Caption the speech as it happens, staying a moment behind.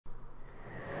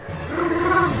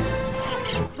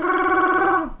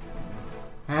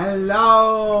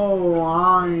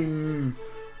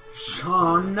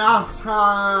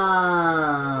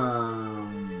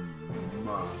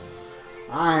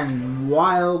and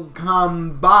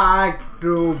welcome back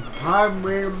to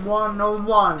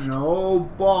Pirate101. Oh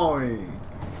boy,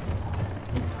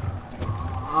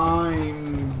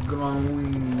 I'm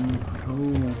going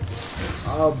to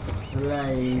a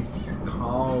place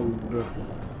called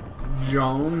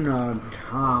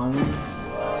Jonahtown.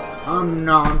 I'm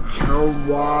not sure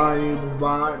why,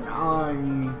 but I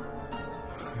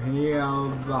feel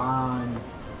that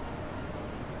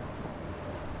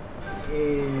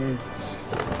it's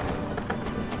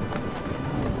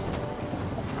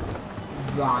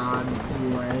that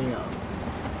way.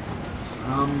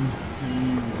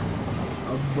 Something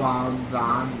about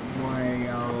that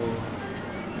whale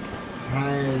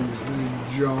says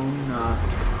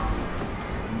Jonahtown.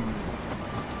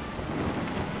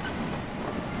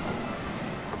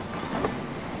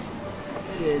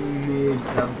 It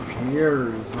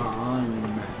appears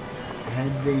I'm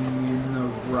heading in the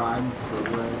right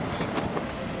direction.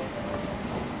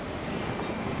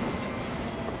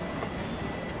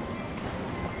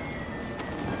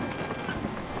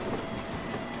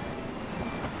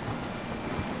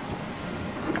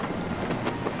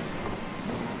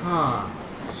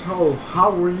 So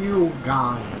how are you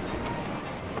guys?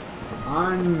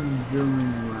 I'm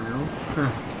doing well.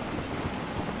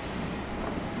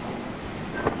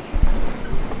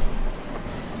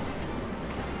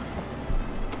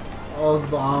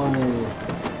 Although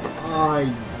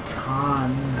I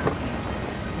can't,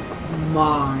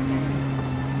 my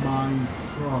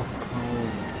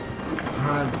microphone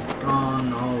has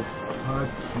gone all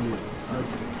fucky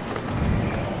again.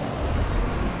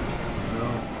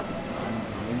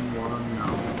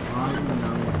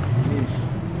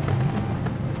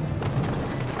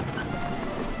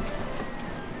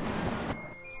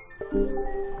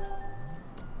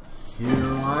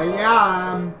 Here I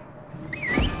am.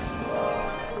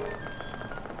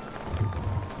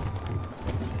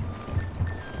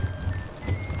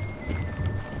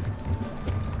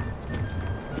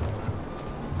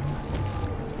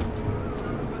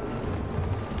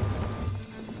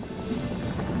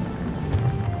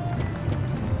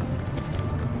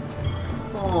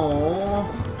 Oh,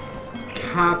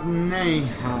 Captain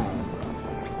Ahab.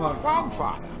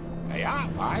 Frogfather. Hey,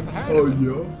 I've heard of him.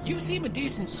 Yeah? You seem a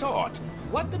decent sort.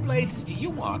 What the blazes do you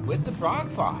want with the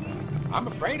Frogfather? I'm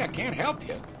afraid I can't help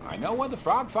you. I know where the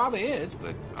Frogfather is,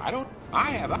 but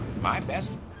I have my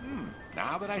best...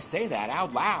 Now that I say that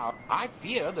out loud, I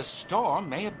fear the storm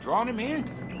may have drawn him in.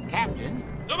 Captain?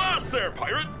 Avast there,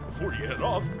 pirate! Before you head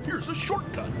off, here's a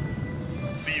shortcut.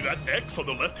 See that X on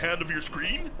the left hand of your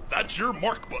screen? That's your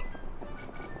mark button.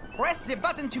 Press the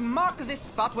button to mark the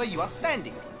spot where you are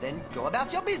standing. Then go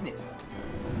about your business.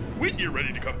 When you're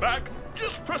ready to come back,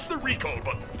 just press the recall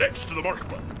button next to the mark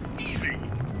button. Easy.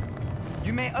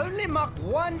 You may only mark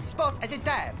one spot at a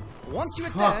time. Once you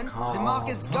return, the mark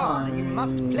is gone and you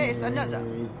must place another.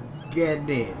 Get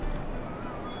it.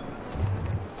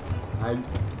 I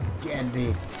get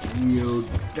it, you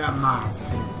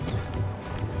dumbass.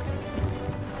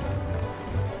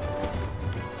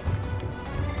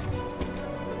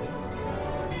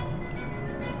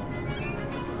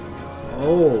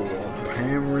 Oh,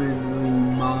 apparently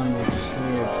my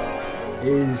ship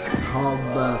is called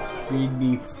the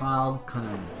Speedy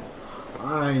Falcon.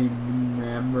 I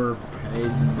never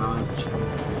paid much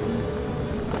attention.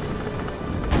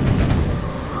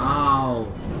 Ow.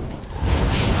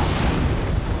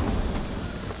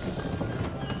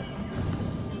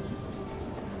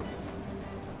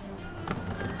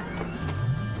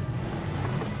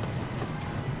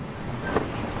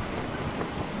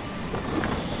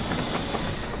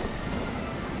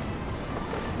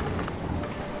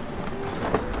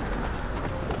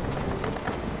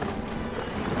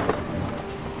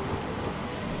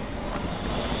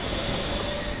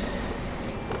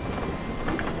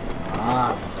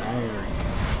 There.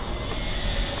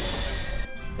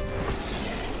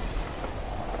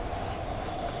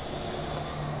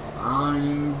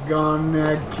 I'm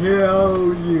gonna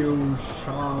kill you,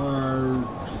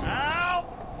 sharks. Ow!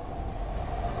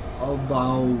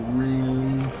 Although,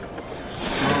 really,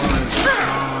 sharks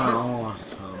are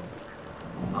awesome.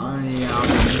 I am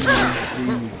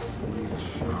beef with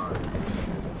sharks.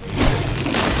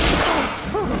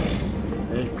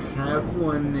 Except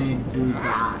when they do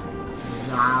that.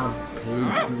 That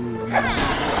pisses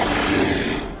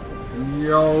me.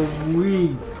 You're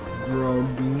weak,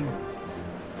 Brody.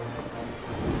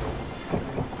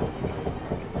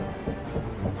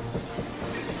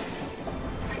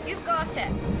 You've got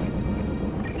it.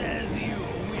 As you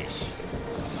wish.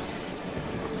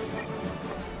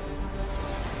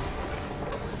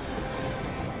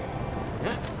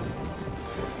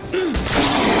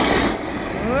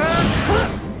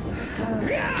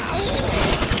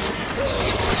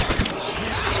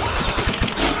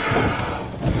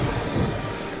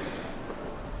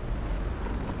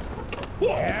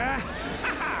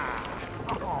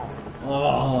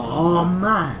 Oh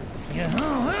man.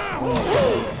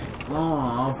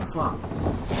 Oh fuck.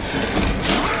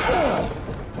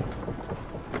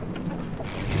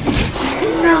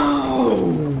 No!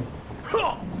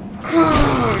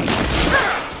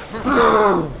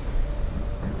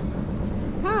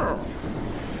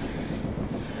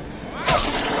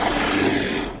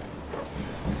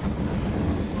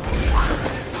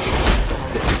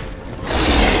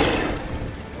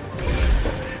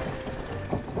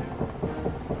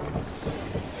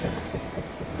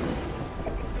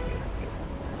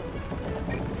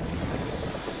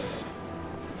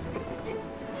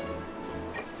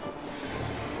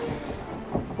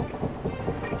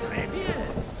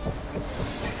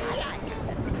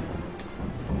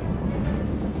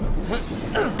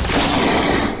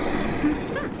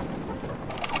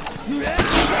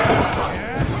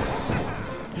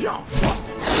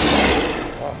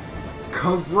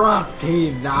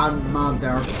 Karate that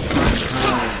motherfucker.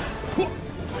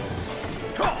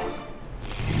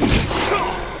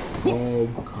 Oh,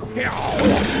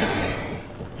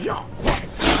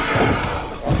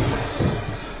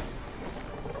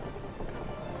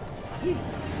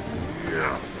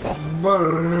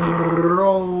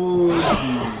 Bro.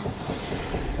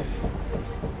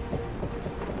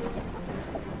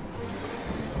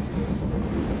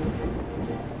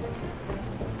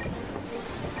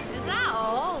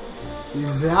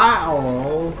 Is that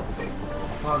all?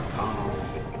 Fuck off.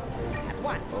 At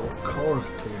once. Of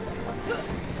course it is.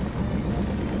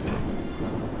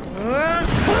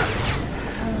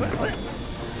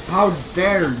 How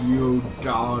dare you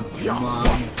dodge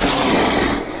my...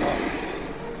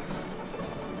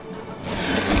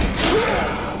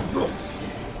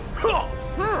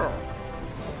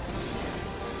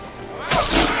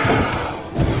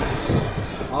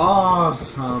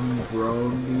 Awesome,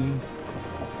 Brody.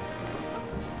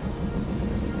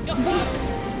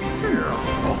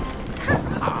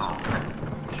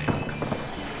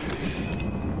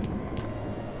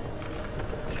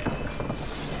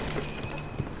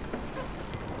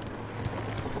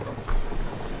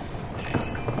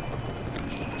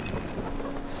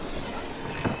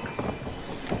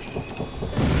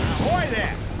 Ahoy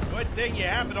there! Good thing you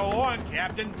have it along,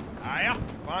 Captain.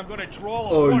 If I'm gonna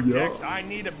troll a vortex, I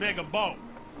need a bigger boat.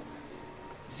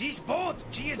 This boat,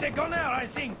 she is a gunner, I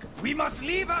think. We must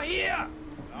leave her here.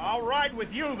 I'll ride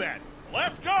with you then.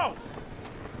 Let's go!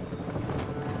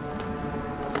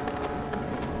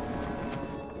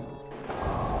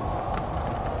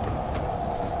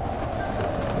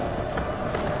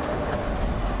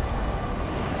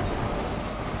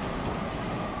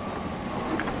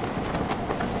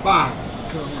 Back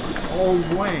to my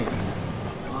old way.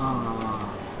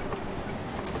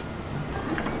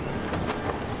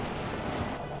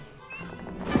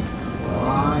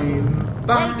 I'm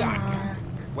back. Well done.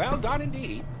 Well done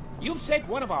indeed. You've saved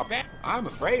one of our best. I'm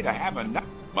afraid I haven't.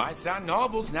 My son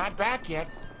Norval's not back yet.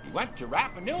 He went to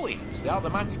Rapa Nui to sell the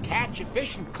month's catch of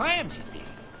fish and clams, you see.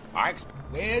 I expect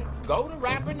we'd go to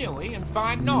Rapa Nui and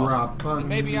find Norval. And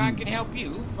maybe I can help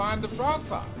you find the Frog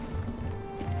Father.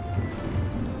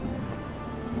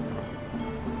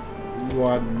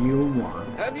 What you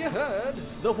want? Have you heard?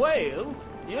 The whale,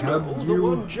 you know, the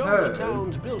one Jolly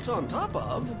Town's built on top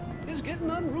of, is getting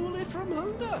unruly from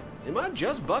hunger. He might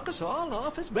just buck us all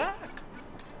off his back.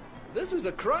 This is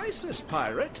a crisis,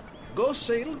 pirate. Go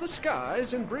sail the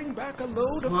skies and bring back a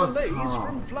load of fillets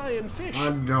from flying fish.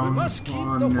 We must keep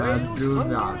the whale's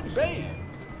hunger at bay.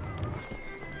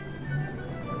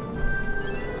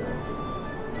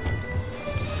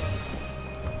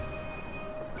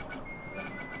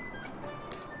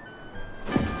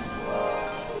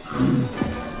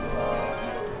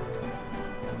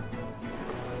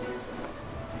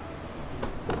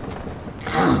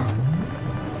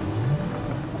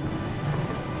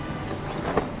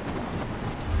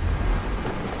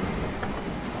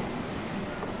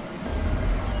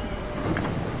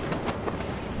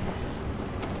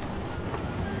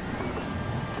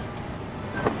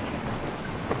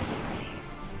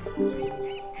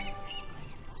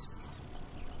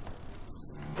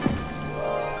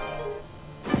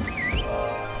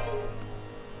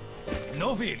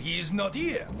 Noville, he is not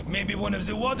here. Maybe one of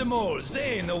the WATERMOLES,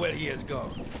 they know where he has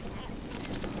gone.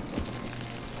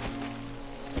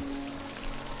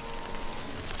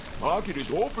 Market is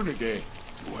open again.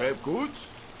 You have goods?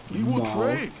 We will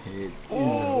trade.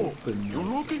 Oh, you're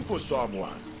looking for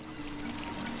someone.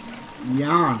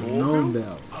 Yeah,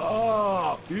 Nobel.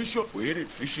 Ah, Bishop. Where did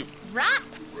Bishop? Rat.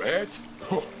 Rat?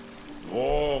 Huh.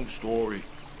 Long story.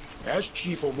 Ask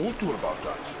Chief Omutu about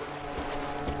that.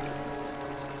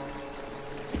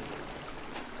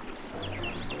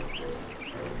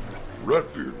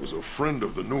 Ratbeard was a friend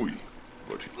of the Nui,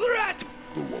 but Rat!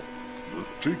 the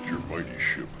take your mighty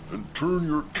ship and turn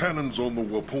your cannons on the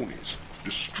Waponis.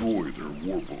 Destroy their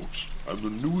warboats, and the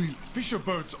Nui...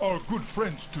 Fisherbirds are good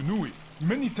friends to Nui.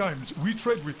 Many times we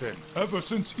trade with them, ever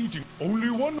since eating only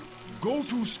one. Go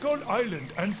to Skull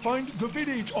Island and find the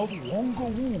village of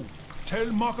Wongo-Wu. Tell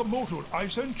Makamoto I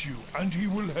sent you, and he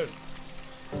will help.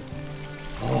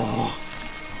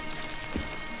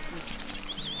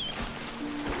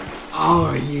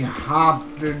 Oh, you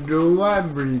have to do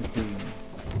everything.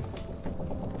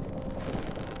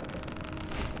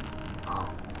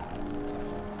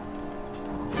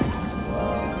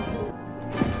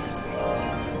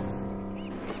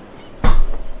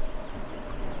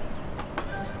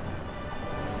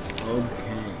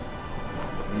 Okay,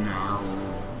 now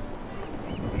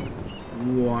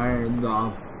where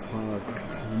the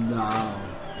fuck's the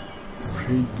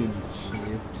freaking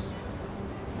ships?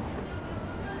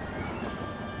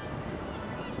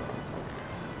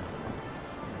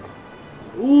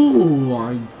 Ooh,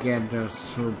 I get a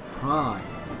surprise.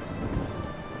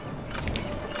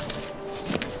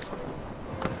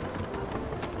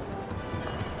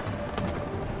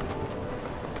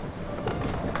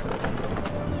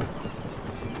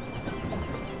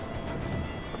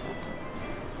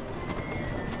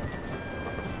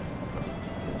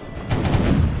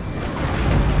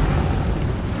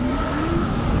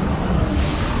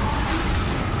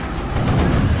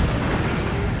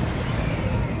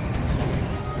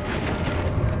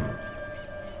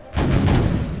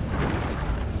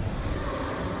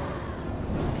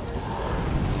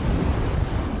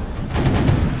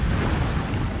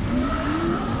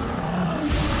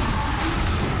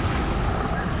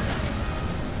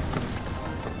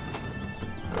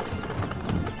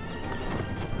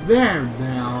 There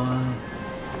they are.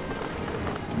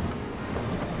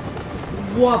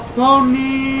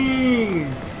 Waponis!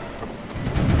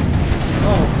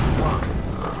 Oh fuck.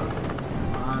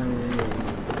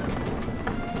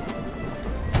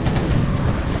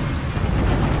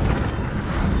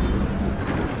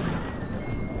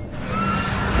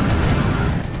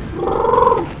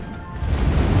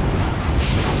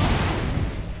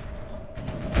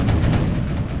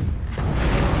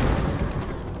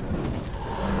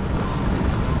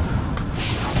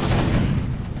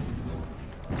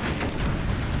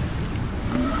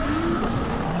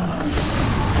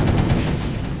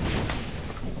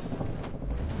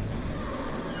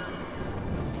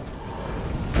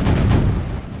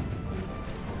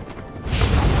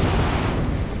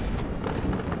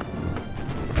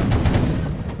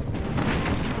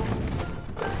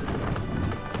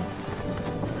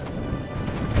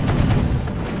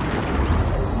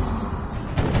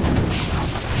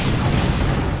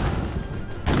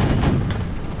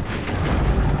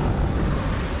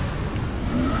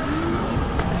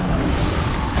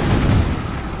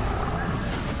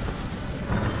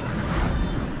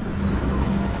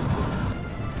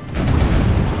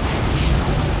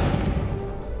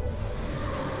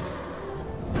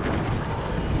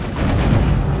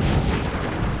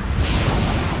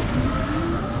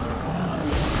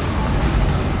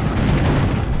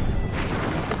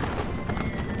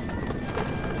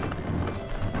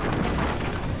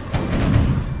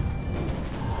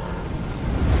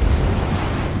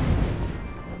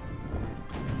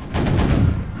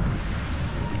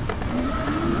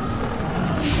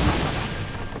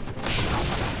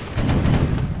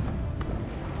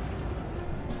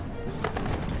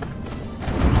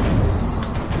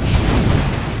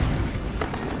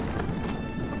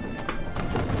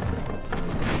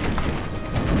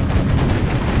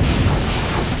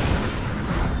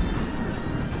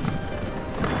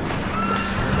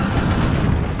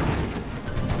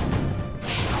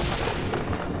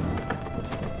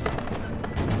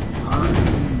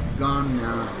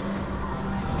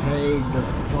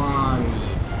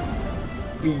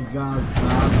 Because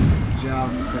that's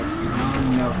just the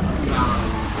kind of guy.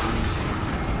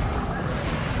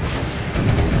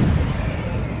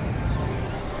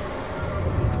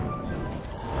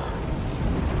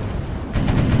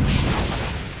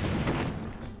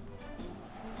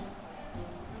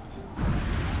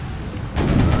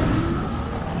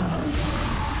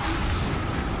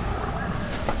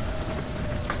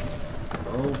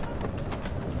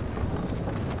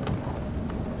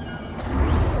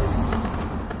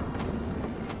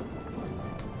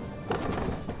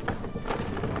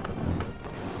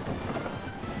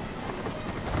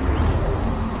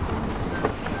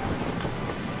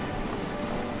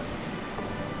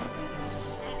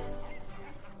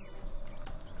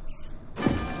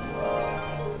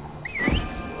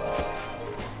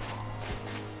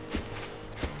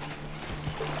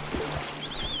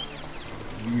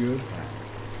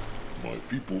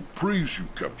 people praise you,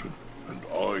 Captain, and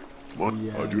I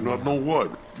do not know why.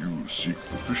 You seek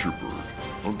the fisher-bird,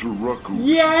 Hunter Raccoon.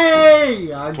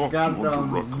 Yay! I Talk got to the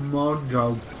Hunter Raccoon.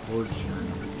 mojo potion.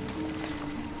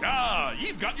 Ah,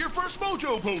 you've got your first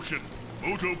mojo potion.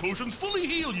 Mojo potions fully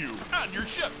heal you and your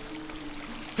ship.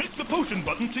 Click the potion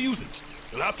button to use it.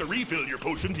 You'll have to refill your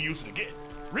potion to use it again.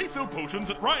 Refill potions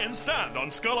at Ryan's stand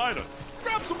on Skull Island.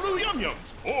 Grab some blue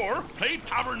yum-yums, or play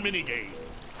tavern mini-games.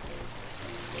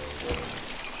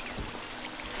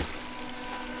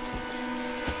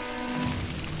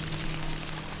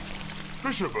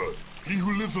 Fisherbird, he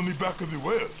who lives on the back of the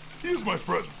well. He is my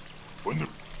friend.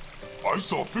 I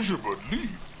saw Fisherbird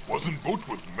leave, was in boat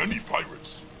with many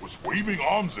pirates, was waving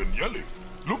arms and yelling,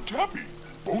 looked happy.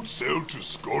 Boat sailed to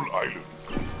Skull Island.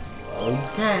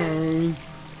 Okay.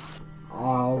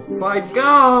 Off I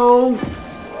go.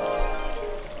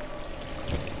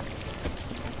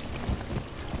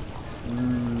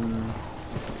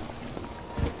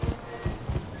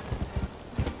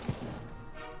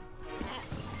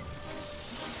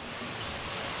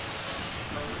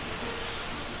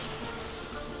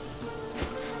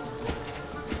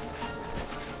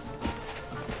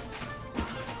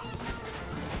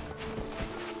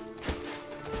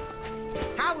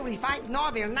 How will we fight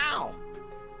Norville now?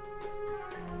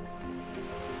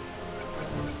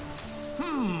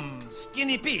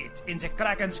 Skinny Pete in the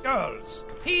Kraken Skulls.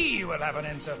 He will have an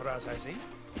answer for us, I see.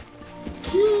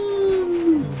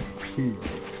 Skinny Pete.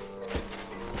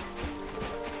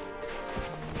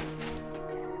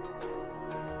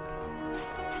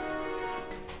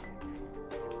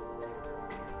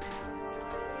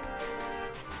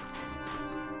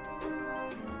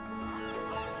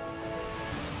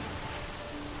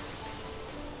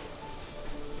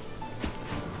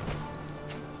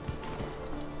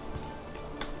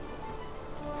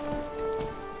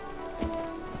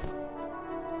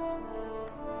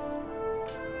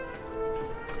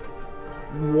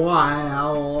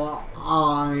 While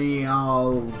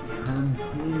I'll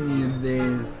continue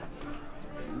this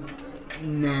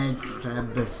next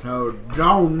episode,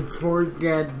 don't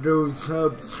forget to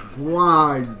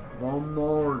subscribe for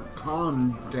more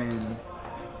content.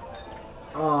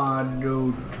 I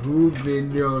do 2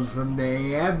 videos a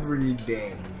day every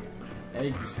day,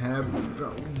 except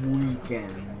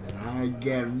weekends. I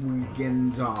get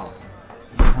weekends off.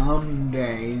 Some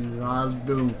days I'll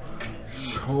do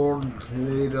short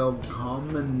little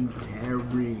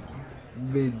commentary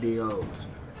videos.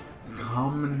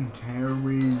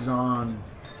 Commentaries on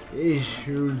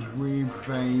issues we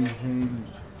face in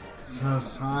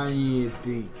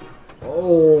society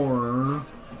or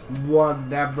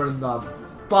whatever the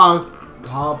fuck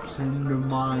pops into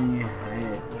my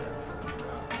head.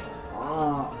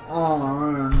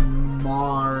 On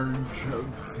March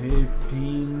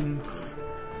 15th,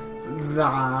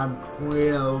 that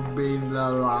will be the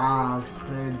last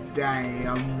day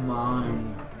of my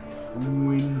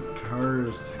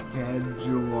winter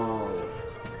schedule.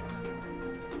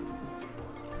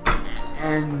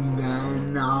 And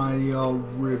then I'll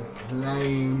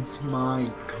replace my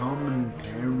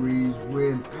commentaries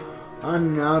with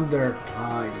another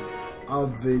type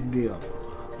of video.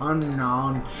 I'm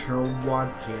not sure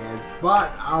what yet,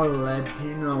 but I'll let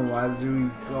you know as we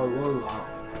go along.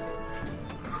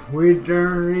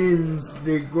 Twitter,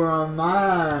 Instagram,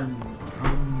 and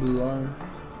Tumblr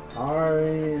are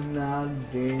in the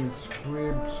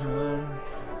description.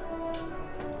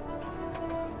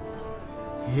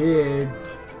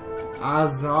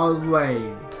 As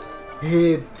always,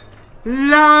 hit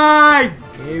like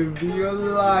if you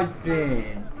liked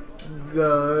it.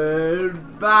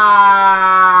 Goodbye.